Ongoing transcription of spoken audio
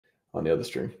on the other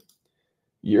stream.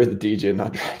 You're the degen,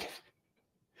 not dragon.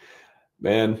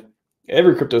 Man,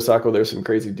 every crypto cycle, there's some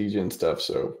crazy degen stuff.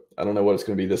 So I don't know what it's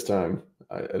going to be this time.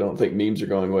 I don't think memes are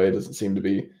going away. It doesn't seem to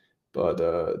be.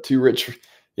 But too rich.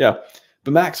 Yeah.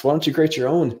 But Max, why don't you create your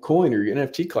own coin or your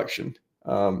NFT collection?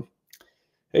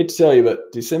 Hate to tell you,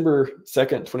 but December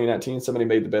 2nd, 2019, somebody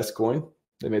made the best coin.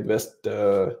 They made the best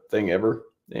thing ever.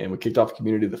 And we kicked off a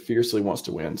community that fiercely wants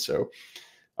to win. So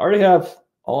I already have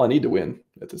all I need to win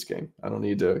at this game. I don't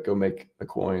need to go make a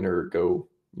coin or go,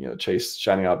 chase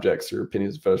shiny objects or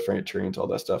pennies of furniture and all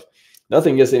that stuff.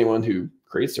 Nothing against anyone who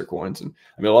creates their coins. And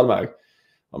I mean, a lot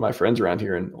of my friends around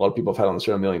here and a lot of people I've had on the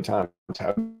show a million times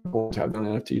have coins, have their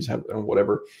NFTs, have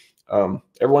whatever.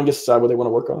 Everyone gets to decide what they want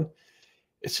to work on.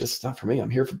 It's just not for me. I'm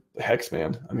here for Hex,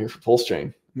 man. I'm here for PulseChain.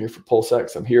 I'm here for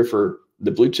PulseX. I'm here for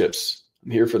the blue chips.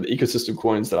 I'm here for the ecosystem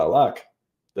coins that I like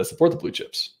that support the blue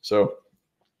chips. So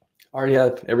I already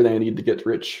have everything I need to get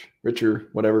richer,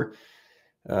 whatever.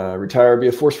 Retire, be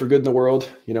a force for good in the world,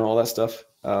 all that stuff.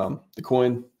 The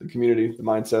coin, the community, the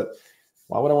mindset.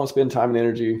 Why would I want to spend time and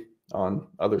energy on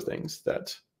other things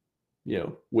that,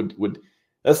 would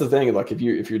that's the thing. Like if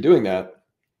you're doing that,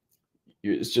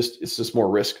 it's just more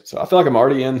risk. So I feel like I'm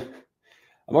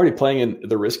already playing in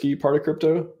the risky part of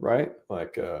crypto, right?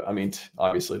 Like, I mean,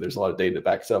 obviously there's a lot of data that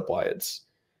backs up why it's,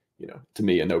 to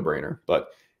me, a no-brainer. But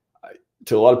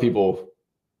to a lot of people,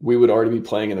 we would already be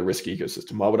playing in the risk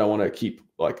ecosystem. Why would I want to keep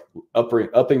like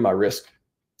upping my risk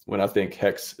when I think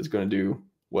Hex is going to do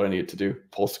what I need it to do?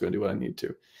 Pulse is going to do what I need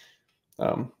to.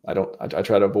 I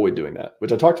try to avoid doing that,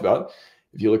 which I talked about.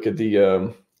 If you look at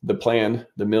the plan,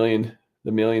 the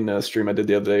million stream I did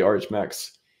the other day,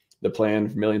 RHMax, the plan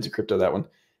for millions of crypto, that one.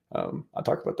 I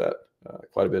talk about that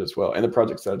quite a bit as well. And the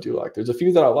projects that I do like. There's a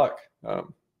few that I like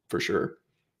for sure.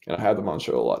 And I have them on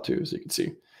show a lot too, as you can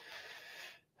see.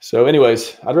 So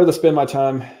anyways, I'd rather spend my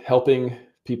time helping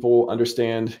people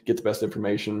understand, get the best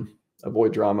information,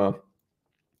 avoid drama.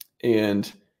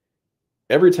 And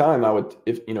every time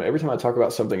every time I talk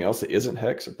about something else that isn't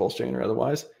Hex or PulseChain or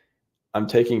otherwise, I'm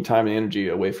taking time and energy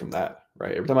away from that,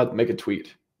 right? Every time I make a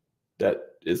tweet that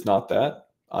is not that,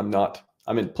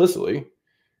 I'm implicitly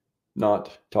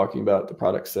not talking about the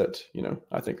products that,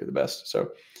 I think are the best.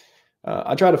 So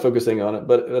I try to focus on it,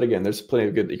 but again, there's plenty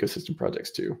of good ecosystem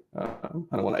projects too. I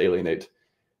don't want to alienate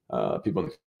people in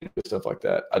the community, stuff like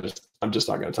that. I'm just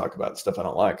not going to talk about stuff I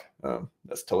don't like.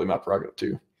 That's totally my prerogative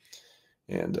too.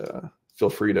 And feel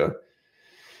free to,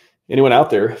 anyone out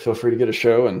there, feel free to get a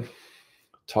show and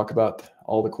talk about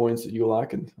all the coins that you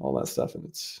like and all that stuff.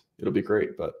 And it'll be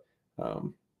great. But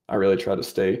I really try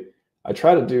to I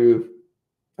try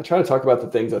to talk about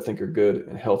the things I think are good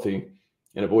and healthy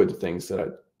and avoid the things that I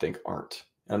think aren't.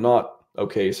 I'm not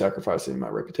okay sacrificing my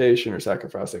reputation or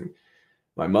sacrificing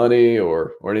my money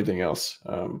or anything else.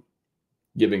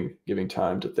 Giving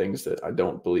time to things that I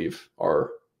don't believe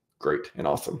are great and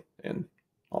awesome and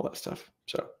all that stuff.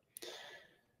 So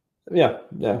yeah,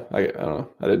 I don't know.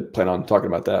 I didn't plan on talking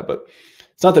about that, but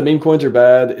it's not that meme coins are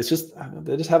bad. It's just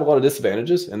they just have a lot of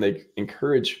disadvantages and they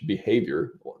encourage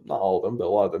behavior. Well, not all of them, but a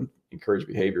lot of them encourage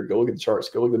behavior. Go look at the charts.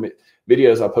 Go look at the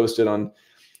videos I posted on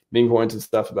meme coins and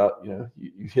stuff about, you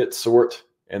hit sort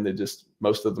and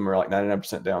most of them are like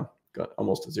 99% down, got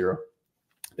almost to zero.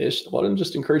 A lot of them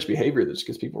just encourage behavior that just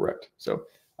gets people wrecked. So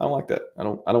I don't like that. I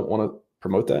don't want to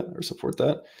promote that or support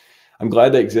that. I'm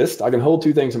glad they exist. I can hold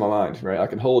two things in my mind, right?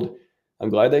 I'm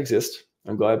glad they exist.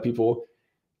 I'm glad people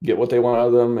get what they want out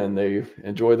of them and they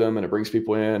enjoy them and it brings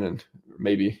people in and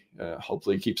maybe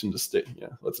hopefully keeps them to stay,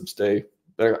 lets them stay.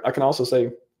 But I can also say,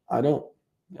 I'm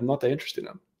not that interested in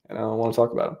them and I don't want to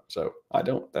talk about them. So I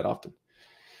don't that often.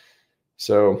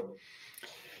 So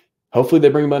hopefully they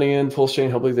bring money in,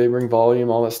 PulseChain, hopefully they bring volume,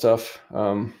 all that stuff.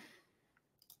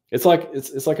 It's like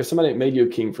if somebody made you a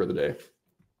king for the day.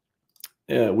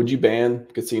 Would you ban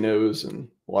casinos and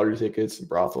lottery tickets and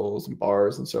brothels and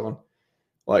bars and so on?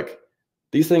 Like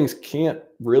these things can't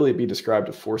really be described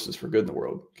as forces for good in the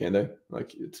world, can they?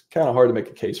 Like it's kind of hard to make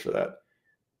a case for that,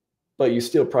 but you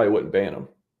still probably wouldn't ban them,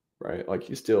 right? Like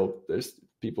there's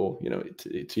people,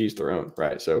 to each their own,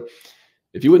 right? So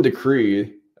if you wouldn't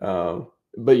decree,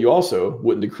 but you also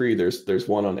wouldn't decree there's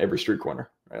one on every street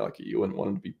corner, right? Like you wouldn't want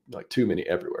them to be like too many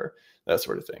everywhere, that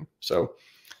sort of thing. So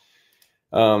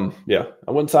yeah,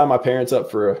 I wouldn't sign my parents up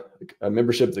for a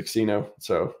membership at the casino.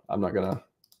 So I'm not gonna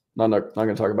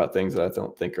talk about things that I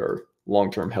don't think are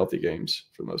long-term healthy games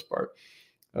for the most part.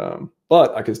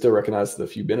 But I can still recognize the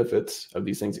few benefits of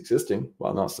these things existing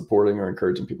while not supporting or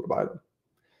encouraging people to buy them.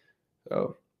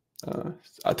 So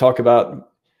I talk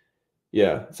about,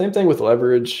 same thing with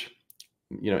leverage,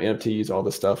 NFTs, all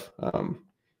this stuff.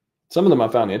 Some of them I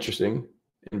found interesting.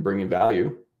 and bringing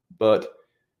value, but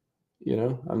you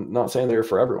know, I'm not saying they're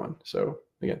for everyone. So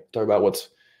again, talk about what's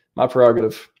my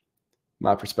prerogative,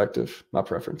 my perspective, my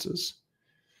preferences.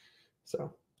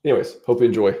 So anyways, hope you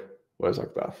enjoy what I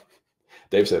talked about.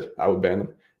 Dave said I would ban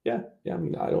them. Yeah. I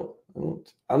mean,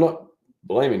 I'm not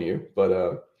blaming you, but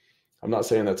I'm not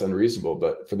saying that's unreasonable,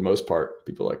 but for the most part,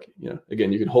 people like, you know,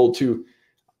 again,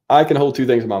 I can hold two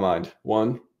things in my mind.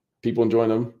 One, people enjoy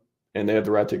them and they have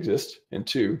the right to exist. And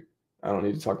two, I don't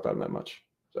need to talk about them that much.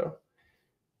 So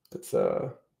that's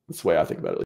the way I think about it.